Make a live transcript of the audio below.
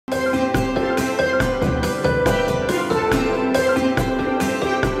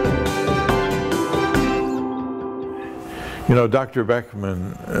You know, Dr.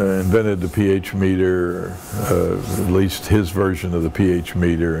 Beckman invented the pH meter, at least his version of the pH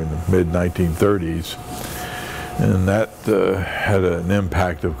meter in the mid-1930s. And that had an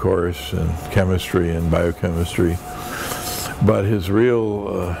impact, of course, in chemistry and biochemistry. But his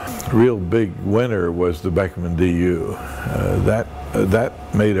real big winner was the Beckman DU. That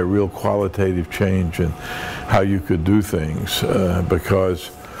made a real qualitative change in how you could do things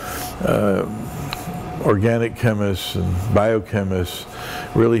because organic chemists and biochemists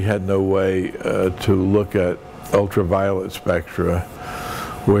really had no way to look at ultraviolet spectra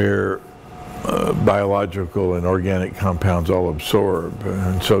where biological and organic compounds all absorb.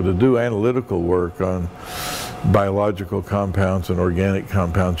 And so to do analytical work on biological compounds and organic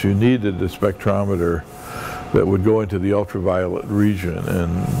compounds, you needed a spectrometer that would go into the ultraviolet region.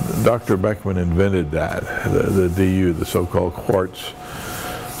 And Dr. Beckman invented that, the DU, the so-called quartz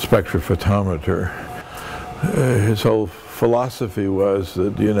spectrophotometer. His whole philosophy was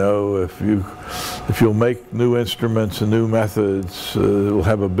that, you know, if you'll make new instruments and new methods, it will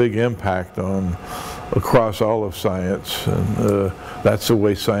have a big impact across all of science, and that's the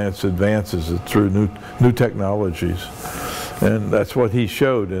way science advances, it through new technologies. And that's what he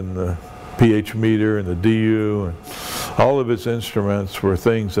showed in the pH meter and the DU, and all of his instruments were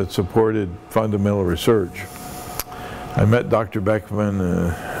things that supported fundamental research. I met Dr. Beckman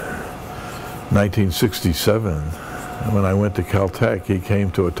in 1967. When I went to Caltech, he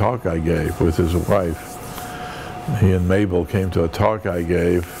came to a talk I gave with his wife. He and Mabel came to a talk I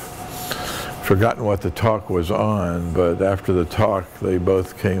gave. Forgotten what the talk was on, but after the talk, they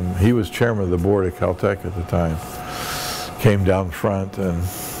both came. He was chairman of the board at Caltech at the time. Came down front, and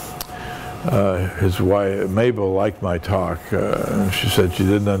his wife, Mabel, liked my talk. She said she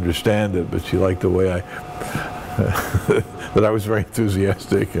didn't understand it, but she liked the way that I was very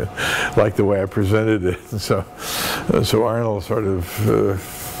enthusiastic and liked the way I presented it. And so Arnold sort of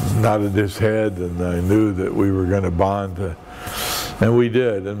nodded his head, and I knew that we were going to bond. And we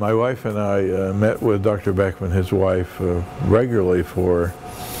did. And my wife and I met with Dr. Beckman, his wife, regularly for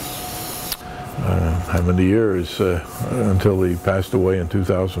how many years, until he passed away in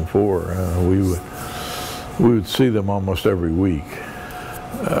 2004. We would see them almost every week.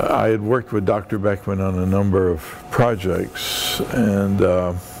 I had worked with Dr. Beckman on a number of projects, and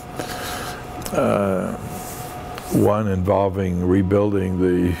one involving rebuilding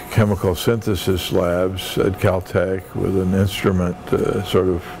the chemical synthesis labs at Caltech with an instrument sort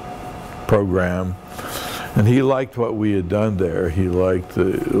of program. And he liked what we had done there. He liked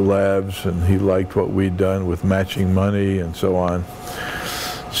the labs, and he liked what we'd done with matching money and so on.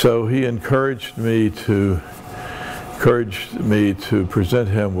 So he encouraged me to present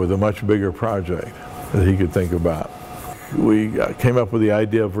him with a much bigger project that he could think about. We came up with the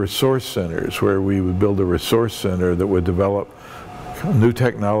idea of resource centers, where we would build a resource center that would develop new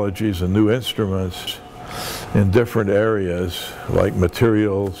technologies and new instruments in different areas, like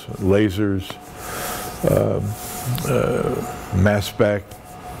materials, lasers, mass spec.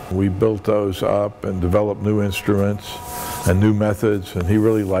 We built those up and developed new instruments and new methods, and he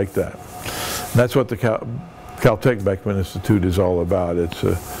really liked that. And that's what the Caltech Beckman Institute is all about.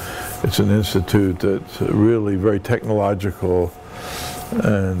 It's an institute that's really very technological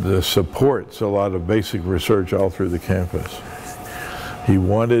and supports a lot of basic research all through the campus. He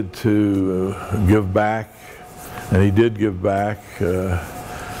wanted to give back, and he did give back,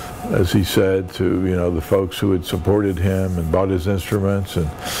 as he said, to the folks who had supported him and bought his instruments, and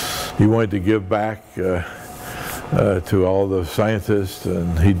he wanted to give back to all the scientists,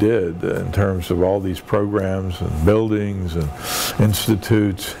 and he did, in terms of all these programs and buildings and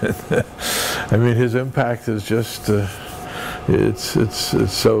institutes. I mean, his impact is just,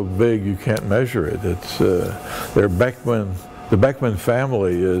 it's so big you can't measure it. It's, the Beckman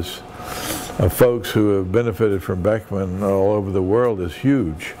family is, of folks who have benefited from Beckman all over the world, is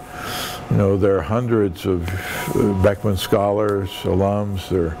huge. There are hundreds of Beckman scholars, alums,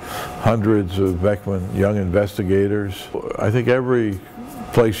 there are hundreds of Beckman young investigators. I think every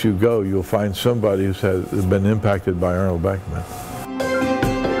place you go, you'll find somebody who's been impacted by Arnold Beckman.